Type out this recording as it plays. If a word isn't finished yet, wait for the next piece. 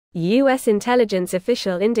U.S. intelligence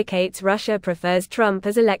official indicates Russia prefers Trump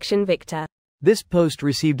as election victor. This post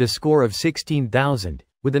received a score of 16,000,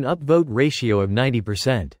 with an upvote ratio of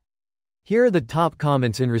 90%. Here are the top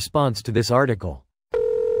comments in response to this article.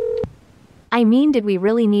 I mean, did we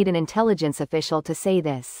really need an intelligence official to say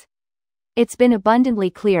this? It's been abundantly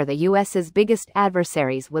clear the U.S.'s biggest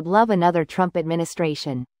adversaries would love another Trump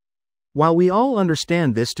administration. While we all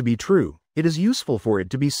understand this to be true, it is useful for it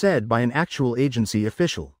to be said by an actual agency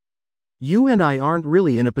official. You and I aren't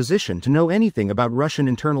really in a position to know anything about Russian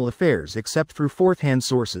internal affairs except through fourth-hand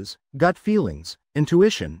sources, gut feelings,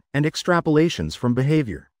 intuition, and extrapolations from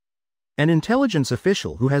behavior. An intelligence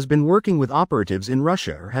official who has been working with operatives in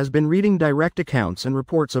Russia or has been reading direct accounts and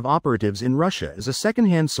reports of operatives in Russia is a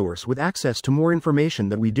second-hand source with access to more information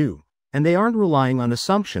than we do, and they aren't relying on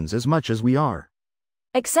assumptions as much as we are.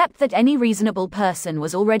 Except that any reasonable person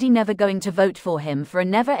was already never going to vote for him for a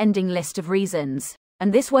never-ending list of reasons.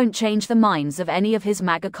 And this won't change the minds of any of his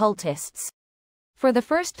MAGA cultists. For the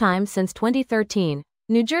first time since 2013,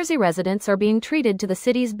 New Jersey residents are being treated to the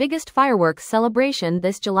city's biggest fireworks celebration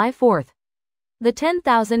this July 4th. The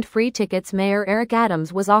 10,000 free tickets Mayor Eric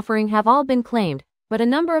Adams was offering have all been claimed, but a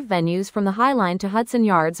number of venues from the High Line to Hudson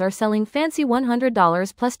Yards are selling fancy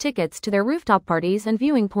 $100 plus tickets to their rooftop parties and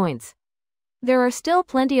viewing points. There are still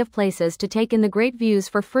plenty of places to take in the great views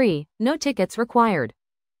for free, no tickets required.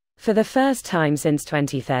 For the first time since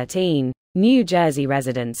 2013, New Jersey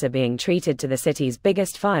residents are being treated to the city's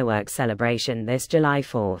biggest fireworks celebration this July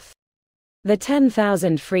 4th. The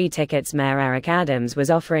 10,000 free tickets Mayor Eric Adams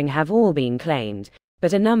was offering have all been claimed,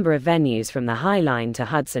 but a number of venues from the High Line to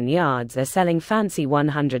Hudson Yards are selling fancy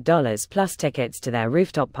 $100 plus tickets to their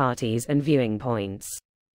rooftop parties and viewing points.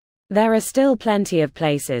 There are still plenty of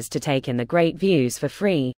places to take in the great views for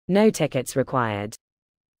free, no tickets required.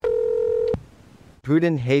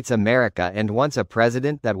 Putin hates America and wants a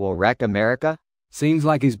president that will wreck America? Seems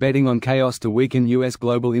like he's betting on chaos to weaken US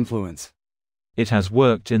global influence. It has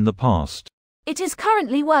worked in the past. It is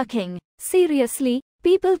currently working. Seriously,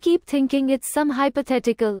 people keep thinking it's some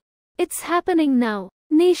hypothetical. It's happening now.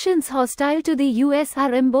 Nations hostile to the US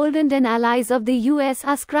are emboldened and allies of the US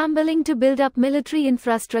are scrambling to build up military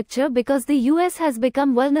infrastructure because the US has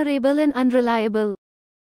become vulnerable and unreliable.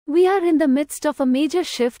 We are in the midst of a major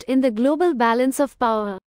shift in the global balance of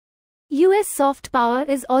power. US soft power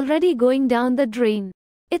is already going down the drain.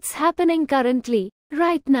 It's happening currently,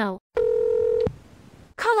 right now.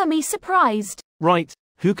 Color me surprised. Right,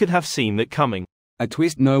 who could have seen that coming? A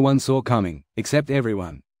twist no one saw coming, except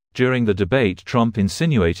everyone. During the debate, Trump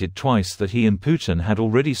insinuated twice that he and Putin had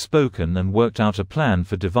already spoken and worked out a plan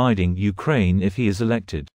for dividing Ukraine if he is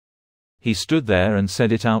elected. He stood there and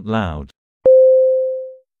said it out loud.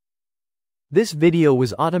 This video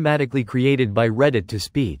was automatically created by Reddit to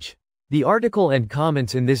Speech. The article and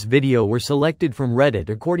comments in this video were selected from Reddit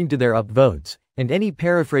according to their upvotes, and any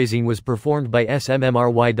paraphrasing was performed by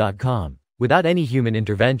smmry.com, without any human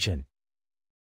intervention.